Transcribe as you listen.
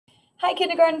Hi,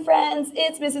 kindergarten friends.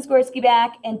 It's Mrs. Gorski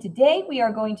back, and today we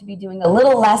are going to be doing a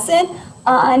little lesson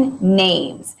on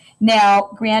names. Now,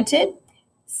 granted,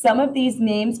 some of these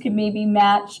names could maybe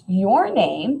match your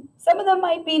name. Some of them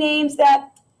might be names that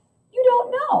you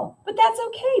don't know, but that's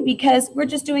okay because we're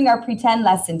just doing our pretend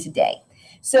lesson today.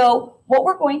 So what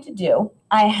we're going to do,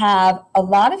 I have a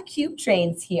lot of cube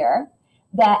trains here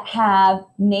that have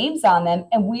names on them,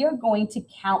 and we are going to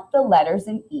count the letters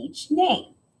in each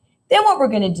name. Then what we're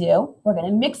going to do, we're going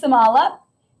to mix them all up,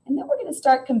 and then we're going to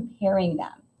start comparing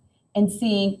them and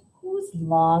seeing who's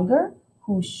longer,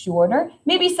 who's shorter.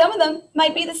 Maybe some of them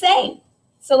might be the same.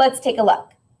 So let's take a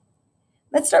look.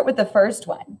 Let's start with the first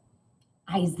one,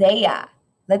 Isaiah.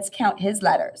 Let's count his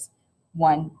letters.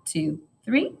 1, 2,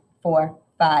 3, 4,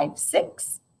 5,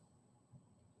 6.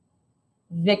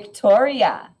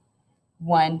 Victoria.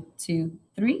 1, 2,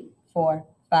 3, 4,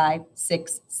 5,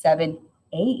 6, 7,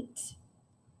 8.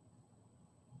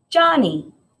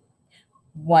 Johnny.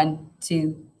 1,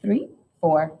 2, 3,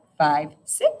 4, 5,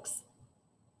 6.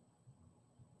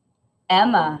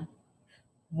 Emma.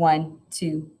 1,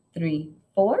 2, 3,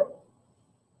 4.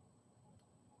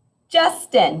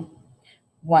 Justin.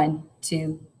 1,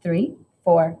 2, 3,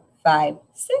 4, 5,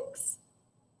 6.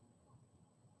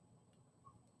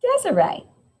 Desiree.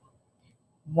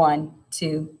 1,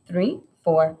 2, 3,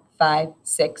 4, 5,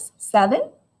 6, 7.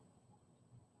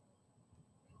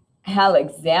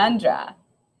 Alexandra.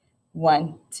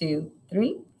 1, 2,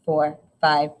 3, 4,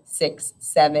 5, 6,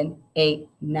 7, 8,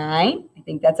 9. I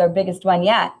think that's our biggest one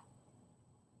yet.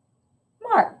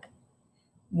 Mark.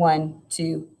 1,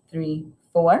 2, 3,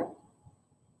 4.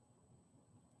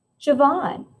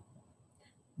 Javon.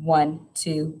 1,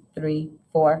 2, 3,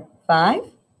 4, 5.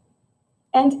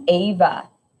 And Ava.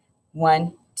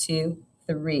 1, 2,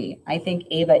 3. I think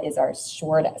Ava is our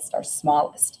shortest, our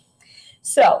smallest.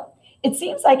 So it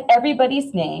seems like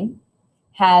everybody's name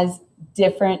has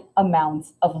different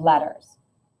amounts of letters.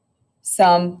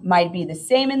 Some might be the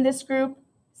same in this group,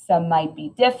 some might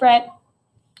be different.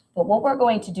 But what we're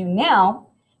going to do now,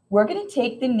 we're going to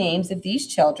take the names of these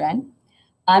children.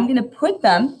 I'm going to put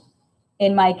them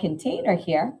in my container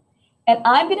here, and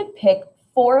I'm going to pick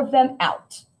 4 of them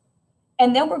out.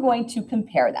 And then we're going to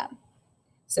compare them.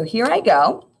 So here I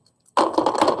go.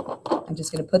 I'm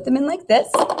just going to put them in like this.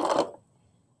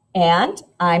 And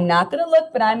I'm not going to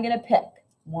look, but I'm going to pick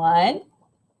 1,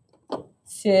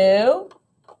 2,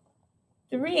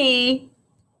 3,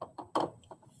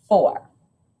 4.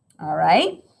 All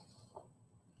right.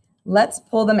 Let's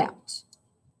pull them out.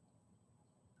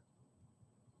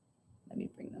 Let me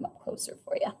bring them up closer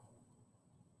for you.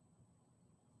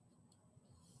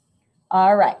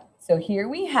 All right. So here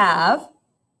we have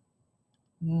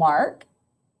Mark,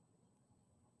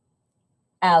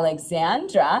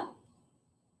 Alexandra,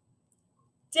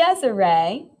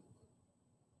 Desiree,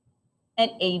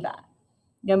 and Ava.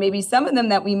 Now, maybe some of them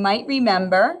that we might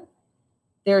remember,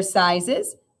 their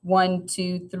sizes, 1,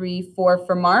 2, 3, 4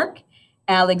 for Mark.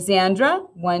 Alexandra,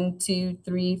 1, 2,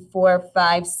 3, 4,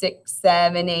 5, 6,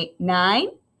 7, 8, 9.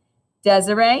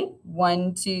 Desiree,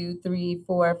 1, 2, 3,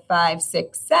 4, 5,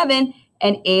 6, 7.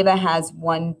 And Ava has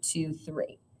 1, 2,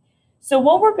 3. So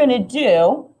what we're going to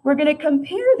do, we're going to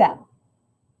compare them.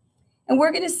 And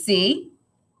we're going to see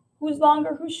who's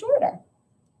longer, who's shorter.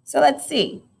 So let's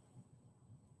see.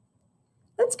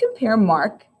 Let's compare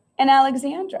Mark and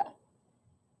Alexandra.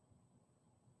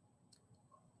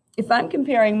 If I'm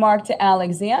comparing Mark to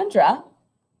Alexandra,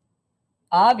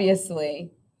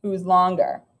 obviously, who's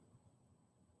longer?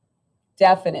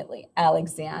 Definitely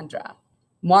Alexandra.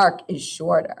 Mark is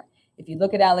shorter. If you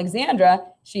look at Alexandra,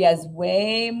 she has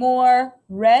way more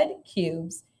red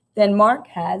cubes than Mark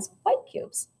has white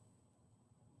cubes.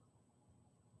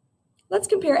 Let's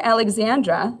compare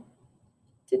Alexandra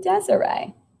to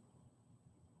Desiree.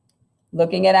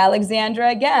 Looking at Alexandra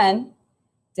again,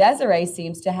 Desiree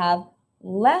seems to have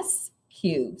less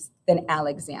cubes than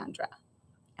Alexandra.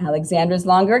 Alexandra's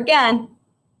longer again.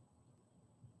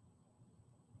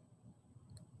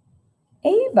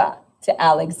 Ava to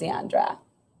Alexandra.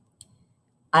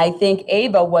 I think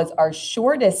Ava was our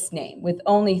shortest name with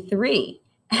only 3.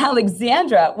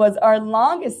 Alexandra was our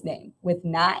longest name with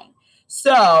 9.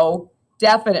 So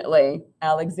definitely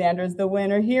Alexandra's the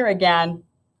winner here again.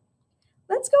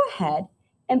 Let's go ahead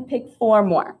and pick 4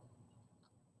 more.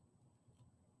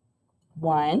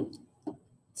 1,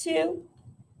 2,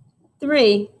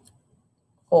 3,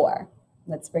 4.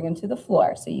 Let's bring them to the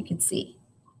floor so you can see.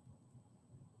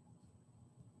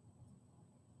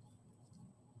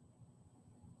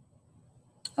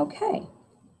 Okay.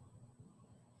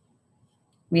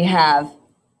 We have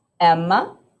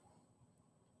Emma,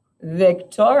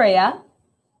 Victoria,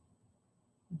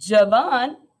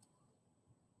 Javon,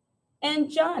 and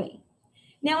Johnny.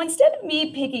 Now, instead of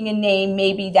me picking a name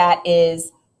maybe that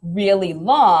is really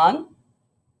long,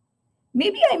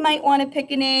 maybe I might want to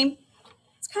pick a name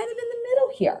that's kind of in the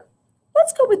middle here.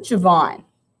 Let's go with Javon.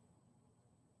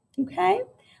 Okay?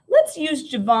 Let's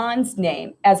use Javon's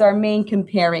name as our main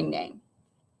comparing name.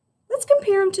 Let's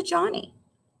compare him to Johnny.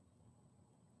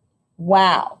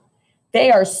 Wow,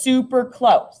 they are super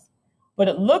close, but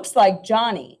it looks like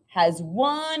Johnny has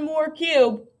one more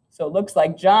cube, so it looks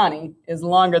like Johnny is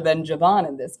longer than Javon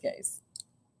in this case.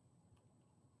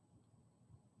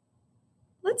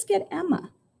 Let's get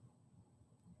Emma.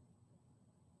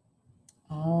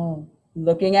 Oh,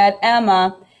 looking at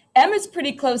Emma. Emma's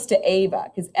pretty close to Ava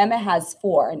because Emma has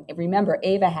 4, and remember,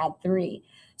 Ava had 3.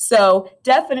 So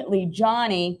definitely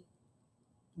Johnny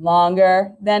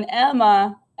longer than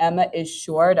Emma. Emma is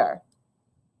shorter.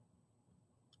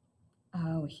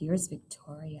 Oh, here's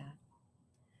Victoria.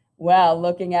 Well,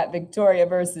 looking at Victoria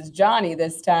versus Johnny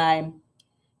this time,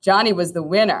 Johnny was the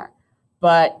winner,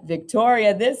 but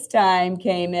Victoria this time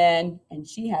came in and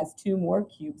she has 2 more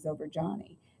cubes over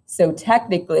Johnny. So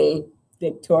technically,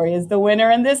 Victoria is the winner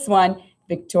in this one.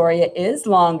 Victoria is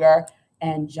longer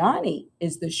and Johnny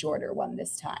is the shorter one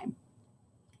this time.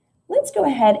 Let's go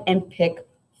ahead and pick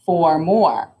 4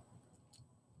 more.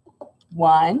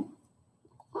 1,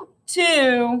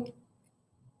 2,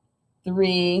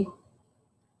 3,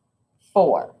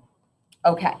 4.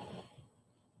 Okay.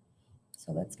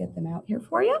 So let's get them out here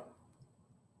for you.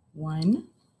 1,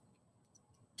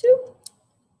 2,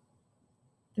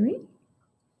 3,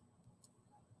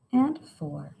 and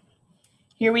 4.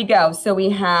 Here we go. So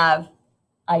we have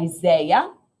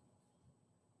Isaiah,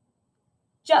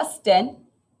 Justin,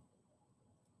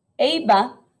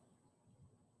 Ava,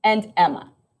 and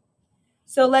Emma.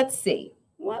 So let's see.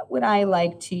 What would I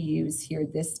like to use here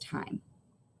this time?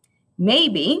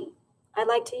 Maybe I'd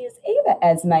like to use Ava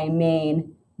as my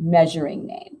main measuring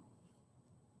name.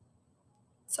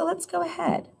 So let's go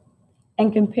ahead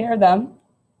and compare them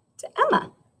to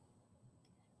Emma.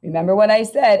 Remember what I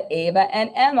said, Ava and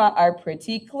Emma are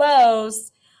pretty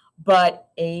close, but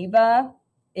Ava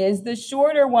is the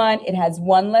shorter one. It has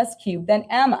 1 less cube than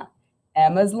Emma.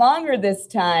 Emma's longer this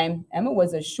time. Emma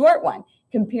was a short one,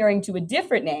 comparing to a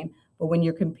different name, but when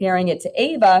you're comparing it to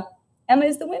Ava, Emma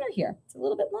is the winner here. It's a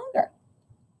little bit longer.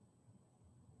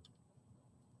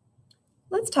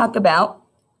 Let's talk about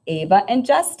Ava and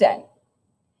Justin.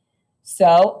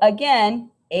 So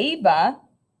again, Ava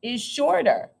is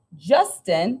shorter.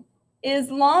 Justin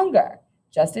is longer.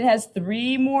 Justin has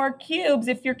 3 more cubes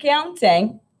if you're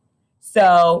counting.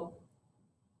 So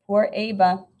poor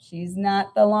Ava, she's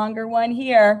not the longer one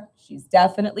here. She's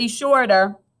definitely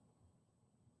shorter.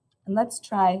 And let's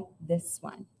try this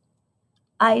one.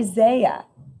 Isaiah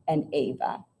and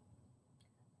Ava.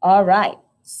 All right,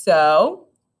 so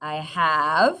I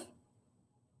have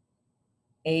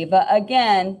Ava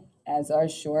again as our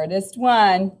shortest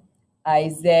one.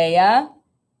 Isaiah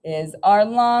is our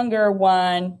longer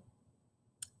one.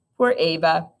 Poor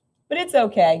Ava, but it's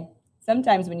okay.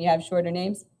 Sometimes when you have shorter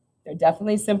names, they're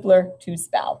definitely simpler to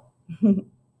spell. But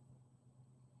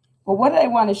what I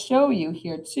want to show you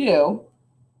here too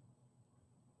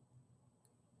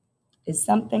is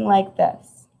something like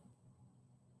this.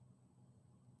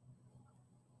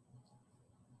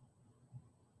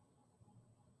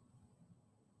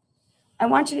 I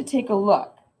want you to take a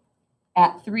look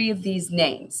at 3 of these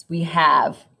names. We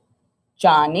have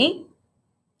Johnny,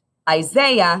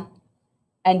 Isaiah,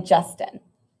 and Justin.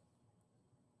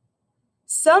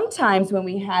 Sometimes when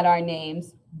we had our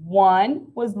names, one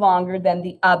was longer than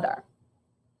the other.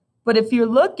 But if you're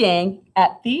looking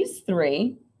at these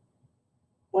 3,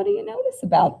 what do you notice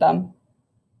about them?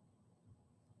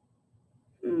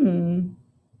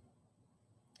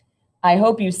 I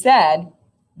hope you said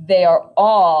they are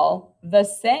all the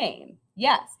same.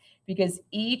 Yes, because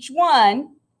each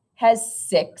one has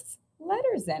 6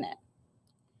 letters in it.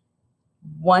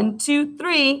 1, 2,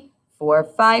 3, 4,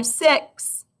 5,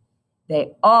 6.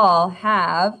 They all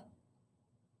have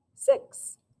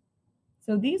 6.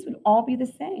 So these would all be the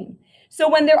same. So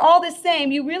when they're all the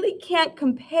same, you really can't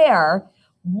compare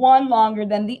one longer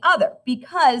than the other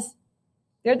because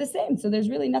they're the same. So there's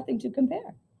really nothing to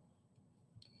compare.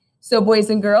 So boys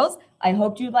and girls, I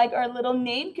hope you like our little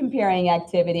name comparing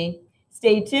activity.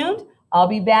 Stay tuned. I'll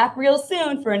be back real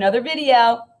soon for another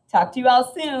video. Talk to you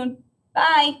all soon.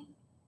 Bye.